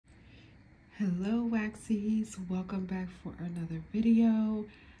Hello Waxies, welcome back for another video.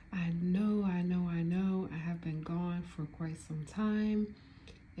 I know I have been gone for quite some time.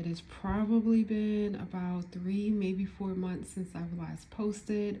 It has probably been about 3, maybe 4 months since I've last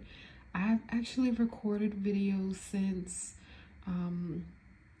posted. I've actually recorded videos since.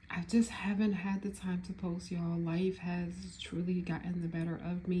 I just haven't had the time to post, y'all. Life has truly gotten the better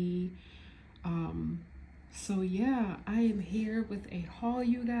of me. So yeah, I am here with a haul,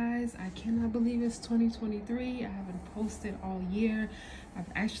 you guys. I cannot believe it's 2023. I haven't posted all year. I've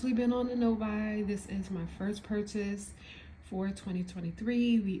actually been on the no-buy. This is my first purchase for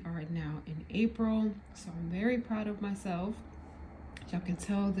 2023. We are now in April, so I'm very proud of myself. Y'all can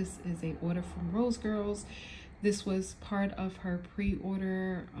tell this is a order from Rose Girls. This was part of her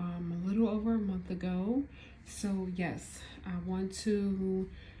pre-order a little over a month ago. So yes, I want to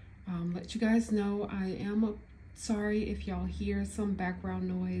let you guys know I am sorry if y'all hear some background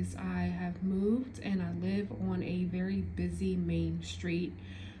noise. I have moved and I live on a very busy main street,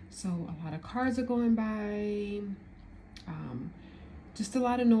 so a lot of cars are going by, just a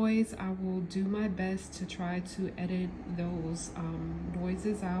lot of noise. I will do my best to try to edit those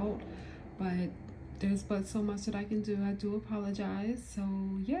noises out, but there's but so much that I can do. I do apologize. So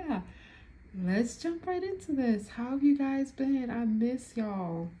yeah, let's jump right into this. How have you guys been? I miss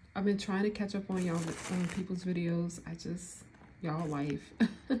y'all. I've been trying to catch up on y'all people's videos. Y'all life.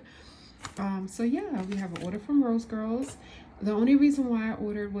 So yeah, we have an order from Rose Girls. The only reason why I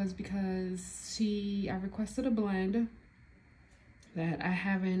ordered was because I requested a blend that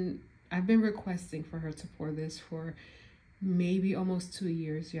I've been requesting for her to pour this for maybe almost 2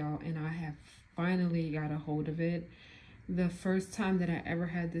 years, y'all, and I have finally got a hold of it. The first time that I ever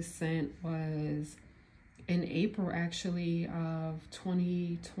had this scent was in April, actually, of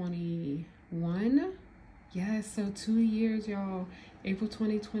 2021. Yeah, so 2 years, y'all. April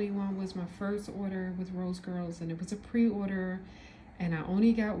 2021 was my first order with Rose Girls, and it was a pre-order, and I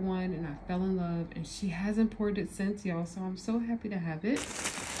only got one, and I fell in love, and she hasn't poured it since, y'all, so I'm so happy to have it.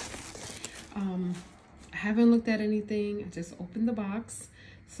 I haven't looked at anything. I just opened the box.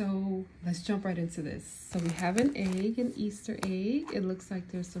 So let's jump right into this. So we have an egg, an Easter egg. It looks like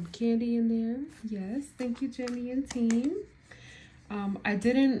there's some candy in there. Yes, thank you, Jenny and team. I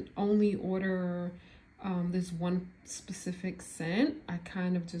didn't only order this one specific scent. I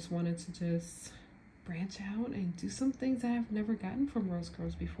kind of just wanted to just branch out and do some things that I've never gotten from Rose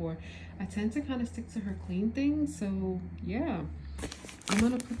Girls before. I tend to kind of stick to her clean things. So yeah, I'm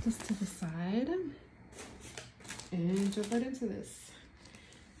gonna put this to the side and jump right into this.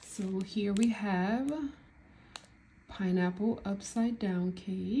 So here we have pineapple upside down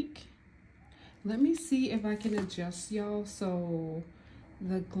cake. Let me see if I can adjust, y'all, so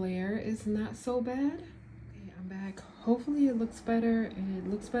the glare is not so bad. Okay, I'm back. Hopefully it looks better. It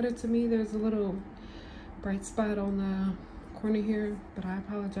looks better to me. There's a little bright spot on the corner here, but I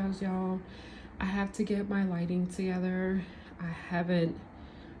apologize, y'all. I have to get my lighting together. I haven't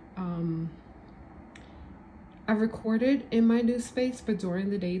I recorded in my new space, but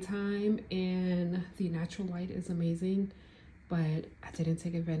during the daytime, and the natural light is amazing, but I didn't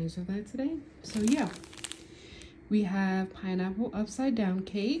take advantage of that today. So yeah, we have pineapple upside down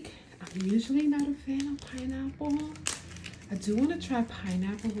cake. I'm usually not a fan of pineapple. I do want to try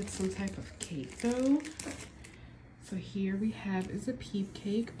pineapple with some type of cake though. So here we have is a peep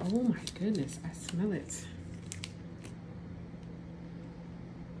cake. Oh my goodness, I smell it.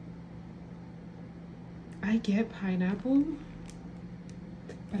 I get pineapple,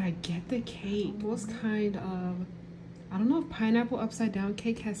 but I get the cake. Almost kind of, I don't know if pineapple upside down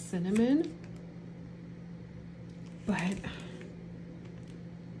cake has cinnamon, but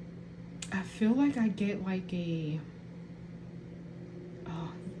I feel like I get like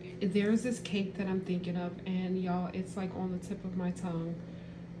there's this cake that I'm thinking of, and y'all, it's like on the tip of my tongue,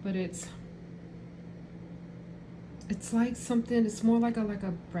 but it's like something, it's more like a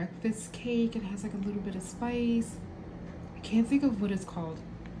breakfast cake. It has like a little bit of spice. I can't think of what it's called,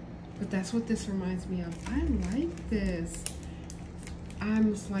 but that's what this reminds me of. I like this.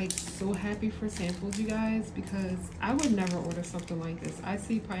 I'm like so happy for samples, you guys, because I would never order something like this. I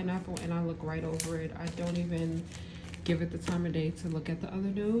see pineapple and I look right over it. I don't even give it the time of day to look at the other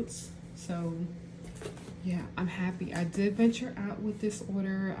notes. So yeah, I'm happy. I did venture out with this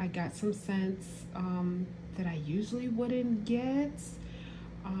order. I got some scents that I usually wouldn't get.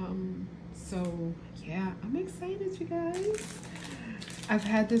 So yeah, I'm excited, you guys. I've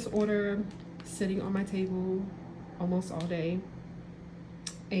had this order sitting on my table almost all day,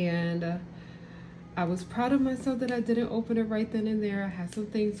 and I was proud of myself that I didn't open it right then and there. I had some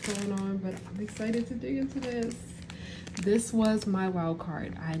things going on, but I'm excited to dig into this. this was my wild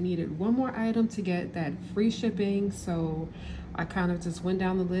card. I needed one more item to get that free shipping, so I kind of just went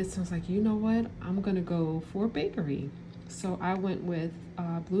down the list and was like, you know what, I'm gonna go for bakery. So I went with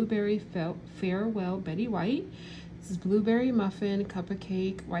blueberry farewell Betty White. This is blueberry muffin,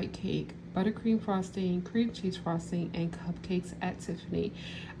 cupcake, white cake, buttercream frosting, cream cheese frosting, and cupcakes at Tiffany.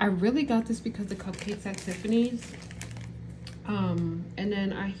 I really got this because the cupcakes at Tiffany's. And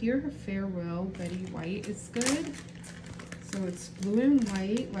then I hear her farewell Betty White is good. So it's blue and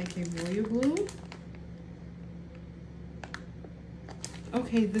white, like a royal blue.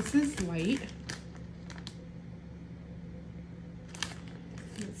 Okay, this is light.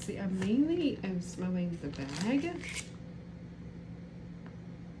 Let's see, I mainly am smelling the bag.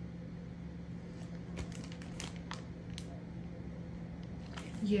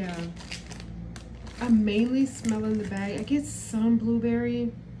 Yeah, I'm mainly smelling the bag. I get some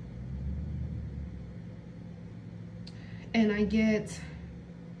blueberry. And I get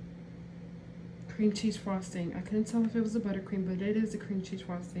cream cheese frosting. I couldn't tell if it was a buttercream, but it is a cream cheese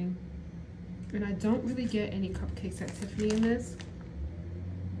frosting. And I don't really get any cupcakes at Tiffany in this.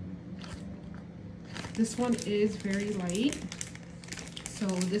 This one is very light. So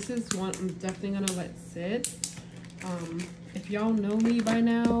this is one I'm definitely gonna let sit. If y'all know me by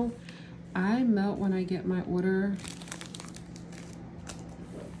now, I melt when I get my order.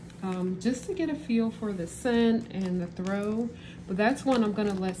 Just to get a feel for the scent and the throw. But that's one I'm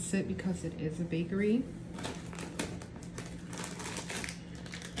gonna let sit because it is a bakery.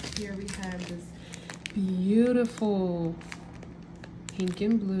 Here we have this beautiful pink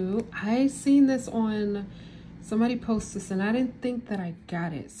and blue. I seen this on, somebody posted this and I didn't think that I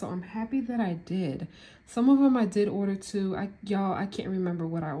got it. So I'm happy that I did. Some of them I did order too. Y'all, I can't remember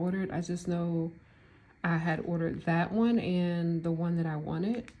what I ordered. I just know I had ordered that one and the one that I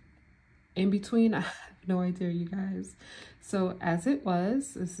wanted. In between, I have no idea, you guys. So as it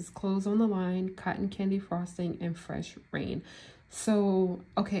was, this is Clothes on the Line, cotton candy frosting, and fresh rain. So,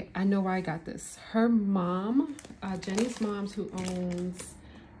 okay, I know why I got this. Her mom, Jenny's mom's, who owns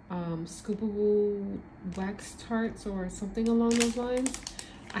Scoopable Wax Tarts or something along those lines.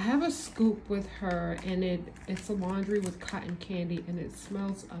 I have a scoop with her, and it's a laundry with cotton candy, and it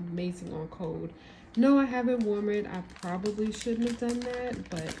smells amazing on cold. No, I haven't worn it. I probably shouldn't have done that,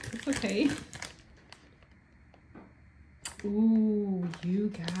 but it's okay. Ooh, you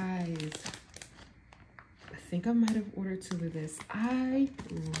guys. I think I might have ordered 2 of this. I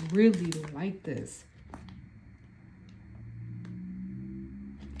really like this.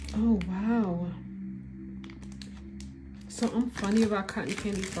 Oh, wow. So I'm funny about cotton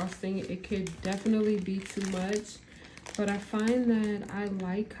candy frosting. It could definitely be too much. But I find that I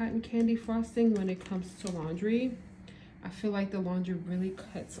like cotton candy frosting when it comes to laundry. I feel like the laundry really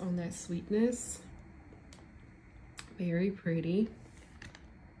cuts on that sweetness. Very pretty.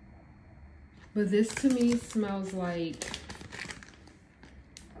 But this to me smells like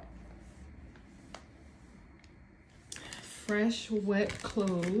fresh, wet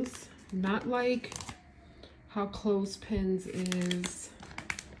clothes. Not like how Clothespins is.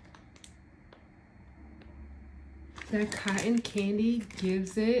 That cotton candy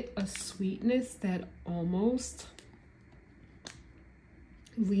gives it a sweetness that almost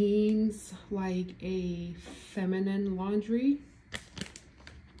leans like a feminine laundry.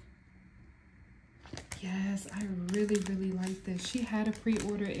 Yes, I really, really like this. She had a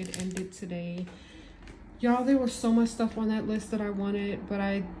pre-order. It ended today. Y'all, there was so much stuff on that list that I wanted, but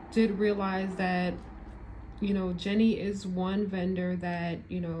I did realize that, you know, Jenny is one vendor that,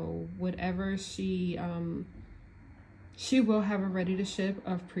 you know, whatever she will have a ready to ship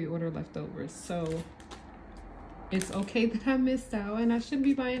of pre-order leftovers. So it's okay that I missed out, and I shouldn't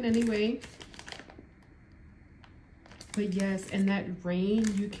be buying anyway. But yes, and that rain,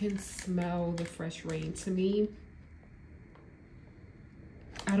 you can smell the fresh rain. To me,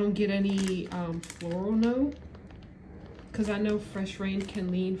 I don't get any floral note, because I know fresh rain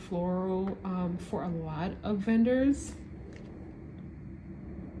can lean floral for a lot of vendors.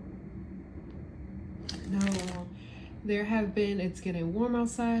 No. There have been, it's getting warm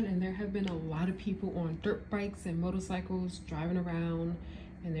outside, and there have been a lot of people on dirt bikes and motorcycles driving around,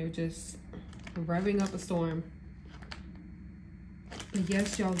 and they're just revving up a storm. But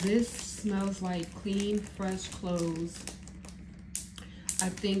yes, y'all, this smells like clean, fresh clothes. I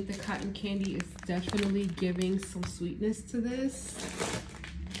think the cotton candy is definitely giving some sweetness to this.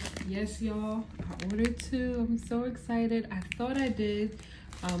 Yes, y'all, I ordered 2. I'm so excited. I thought I did.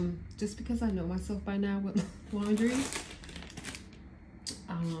 Just because I know myself by now with laundry.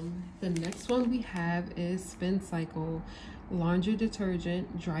 The next one we have is Spin Cycle. laundry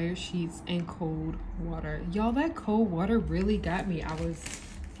detergent, dryer sheets, and cold water. Y'all, that cold water really got me. I was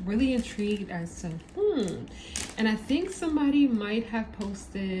really intrigued as to and I think somebody might have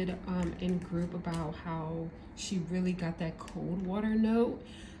posted in group about how she really got that cold water note.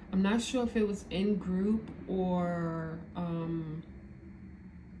 I'm not sure if it was in group or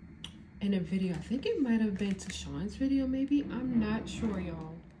in a video. I think it might have been to Sean's video, maybe. I'm not sure,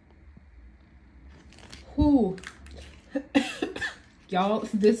 y'all. Whoo. Y'all,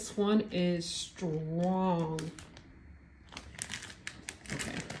 this one is strong.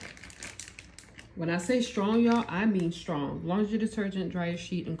 Okay. When I say strong, y'all, I mean strong. Laundry detergent, dryer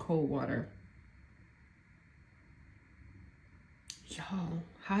sheet, and cold water. Y'all,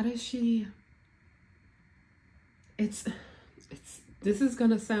 how does she... This is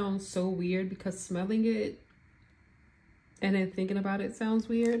gonna sound so weird because smelling it and then thinking about it sounds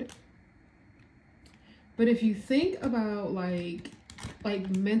weird. But if you think about like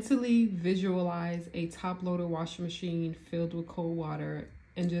mentally visualize a top loader washing machine filled with cold water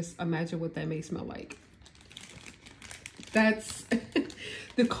and just imagine what that may smell like. That's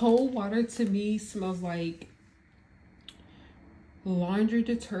the cold water to me smells like laundry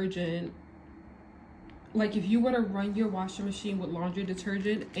detergent. Like if you were to run your washing machine with laundry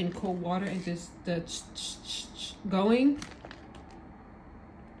detergent and cold water and just the going,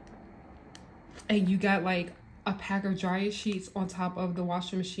 and you got like a pack of dryer sheets on top of the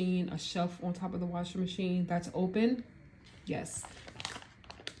washing machine, a shelf on top of the washing machine that's open. Yes.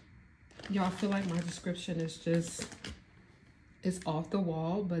 Y'all, feel like my description is just, it's off the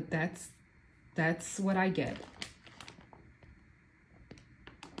wall, but that's what I get.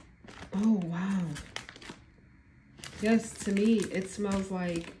 Oh, wow. Yes, to me, it smells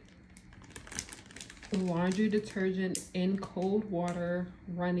like laundry detergent in cold water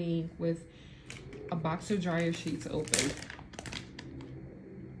running with a box of dryer sheets open.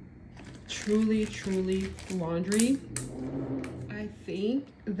 Truly, truly laundry. I think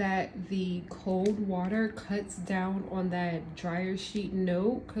that the cold water cuts down on that dryer sheet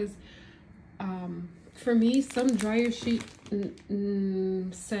note because for me, some dryer sheet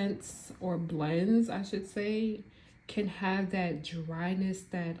scents or blends, I should say, can have that dryness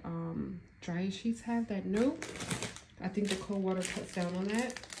that dryer sheets have, that note. I think the cold water cuts down on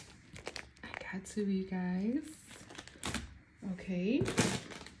that. I got to, you guys. Okay.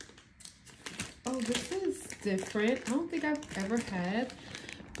 Oh, this is different. I don't think I've ever had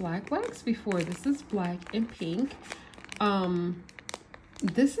black wax before. This is black and pink.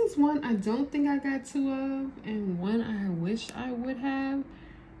 This is one I don't think I got two of, and one I wish I would have.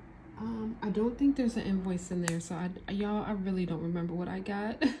 I don't think there's an invoice in there, so y'all, I really don't remember what I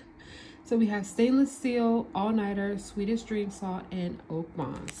got. So we have stainless steel, all-nighter, Swedish dream salt, and oak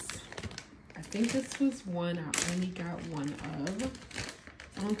moss. I think this was one I only got one of.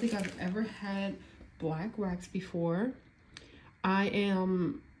 I don't think I've ever had black wax before. I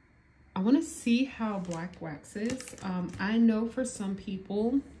want to see how black wax is. I know for some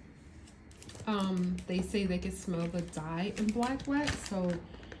people, they say they can smell the dye in black wax, so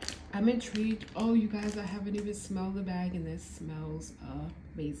I'm intrigued. Oh, you guys, I haven't even smelled the bag, and this smells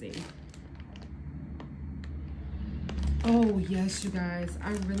amazing. Oh, yes, you guys.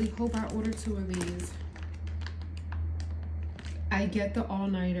 I really hope I order two of these. I get the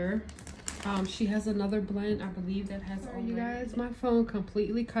all-nighter. She has another blend, I believe, that has all-nighter. You guys, my phone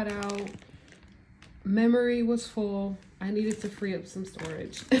completely cut out. Memory was full. I needed to free up some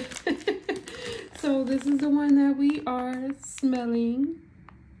storage. So this is the one that we are smelling.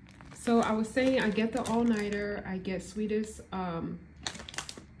 So I was saying I get the all-nighter. I get Swedish,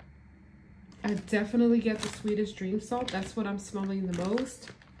 I definitely get the Swedish dream salt. That's what I'm smelling the most.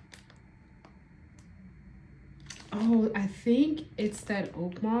 Oh, I think it's that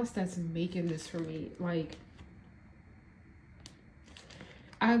oak moss that's making this for me. Like,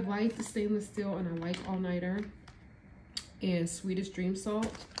 I like the stainless steel and I like all-nighter and Swedish dream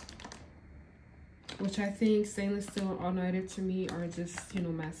salt, which I think stainless steel and all-nighter to me are just, you know,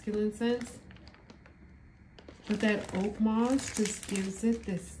 masculine scents. But that oak moss just gives it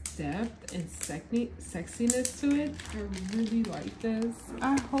this depth and sexiness to it. I really like this.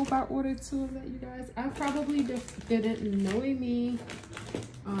 I hope I ordered two of that, you guys. I probably didn't, knowing me.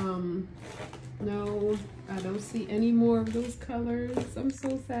 No, I don't see any more of those colors. I'm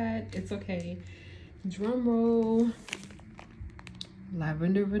so sad. It's okay. Drum roll.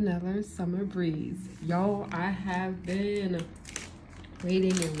 Lavender, vanilla, summer breeze. Y'all, I have been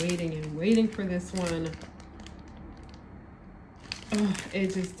waiting and waiting and waiting for this one. Oh,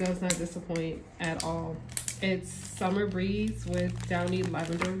 it just does not disappoint at all. It's summer breeze with downy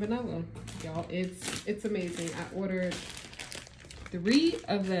lavender and vanilla. Y'all, it's amazing. I ordered 3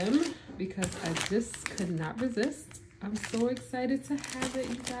 of them because I just could not resist. I'm so excited to have it,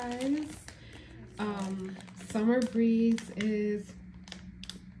 you guys. Summer Breeze is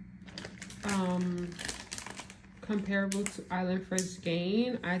comparable to Island Fresh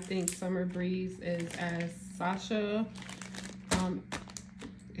Gain. I think Summer Breeze is as Sasha,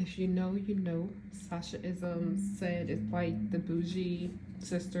 if you know, you know. Sasha said it's like the bougie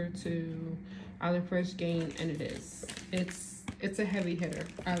sister to Island Fresh Gain, and it is. It's a heavy hitter.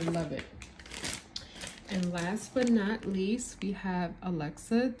 I love it. And last but not least, we have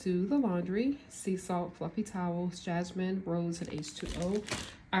Alexa Do the Laundry, Sea Salt Fluffy Towels, Jasmine, Rose, and H2O.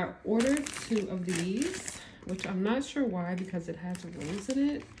 I ordered 2 of these, which I'm not sure why, because it has a rose in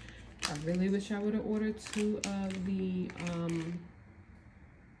it. I really wish I would have ordered 2 of the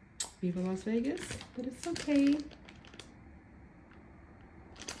Viva Las Vegas, but it's okay.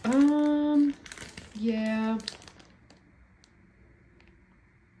 Yeah.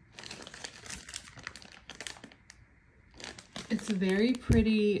 It's very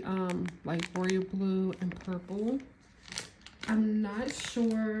pretty, like royal blue and purple. I'm not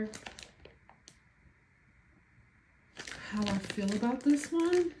sure how I feel about this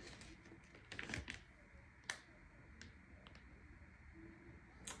one.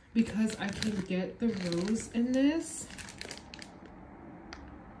 Because I can get the rose in this.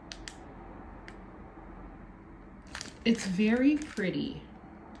 It's very pretty.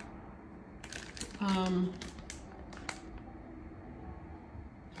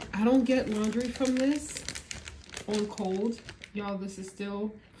 I don't get laundry from this on cold. Y'all, this is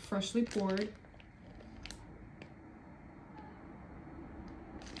still freshly poured.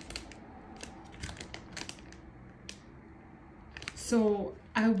 So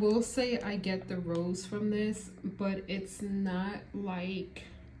I will say I get the rose from this, but it's not like,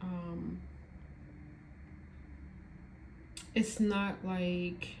 it's not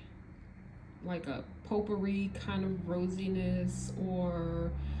like a potpourri kind of rosiness,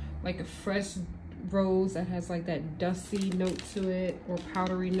 or like a fresh rose that has like that dusty note to it, or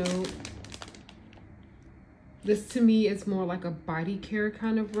powdery note. This to me is more like a body care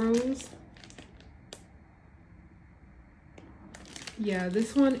kind of rose. Yeah,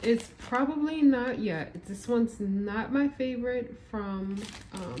 this one is probably not yet. This one's not my favorite from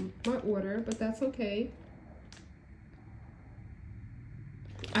my order, but that's okay.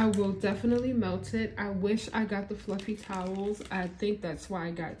 I will definitely melt it. I wish I got the fluffy towels. I think that's why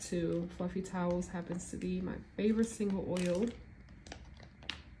I got 2. Fluffy towels happens to be my favorite single oil.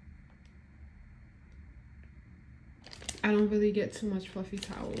 I don't really get too much fluffy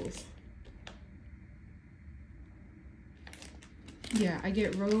towels. Yeah, I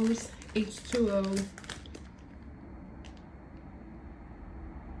get Rose, H2O.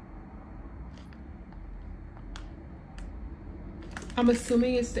 I'm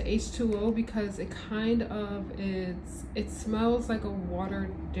assuming it's the H2O because it kind of is, it smells like a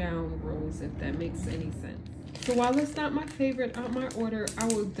watered down rose, if that makes any sense. So while it's not my favorite on my order, I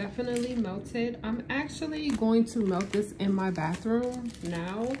will definitely melt it. I'm actually going to melt this in my bathroom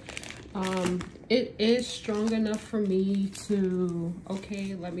now. It is strong enough for me to,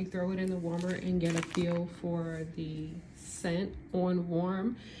 okay, let me throw it in the warmer and get a feel for the scent on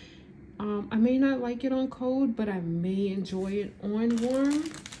warm. I may not like it on cold, but I may enjoy it on warm.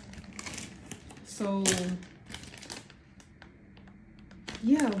 So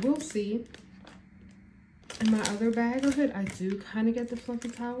yeah, we'll see. In my other bag of it, I do kind of get the fluffy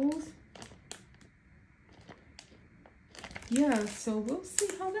towels. Yeah, so we'll see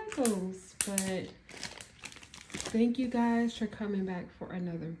how that goes. But thank you guys for coming back for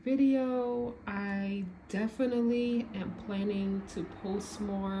another video. I definitely am planning to post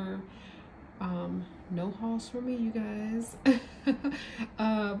more no hauls for me, you guys.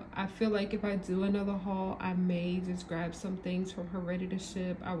 I feel like if I do another haul, I may just grab some things from her ready to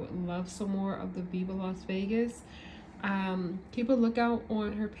ship. I would love some more of the Viva Las Vegas. Keep a lookout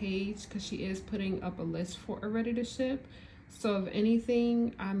on her page because she is putting up a list for a ready to ship. So if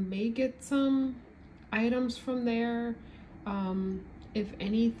anything, I may get some items from there. If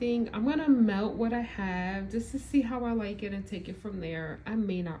anything, I'm gonna melt what I have just to see how I like it and take it from there. I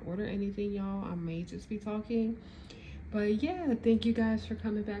may not order anything, y'all. I may just be talking. But yeah, thank you guys for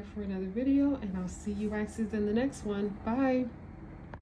coming back for another video, and I'll see you guys in the next one. Bye.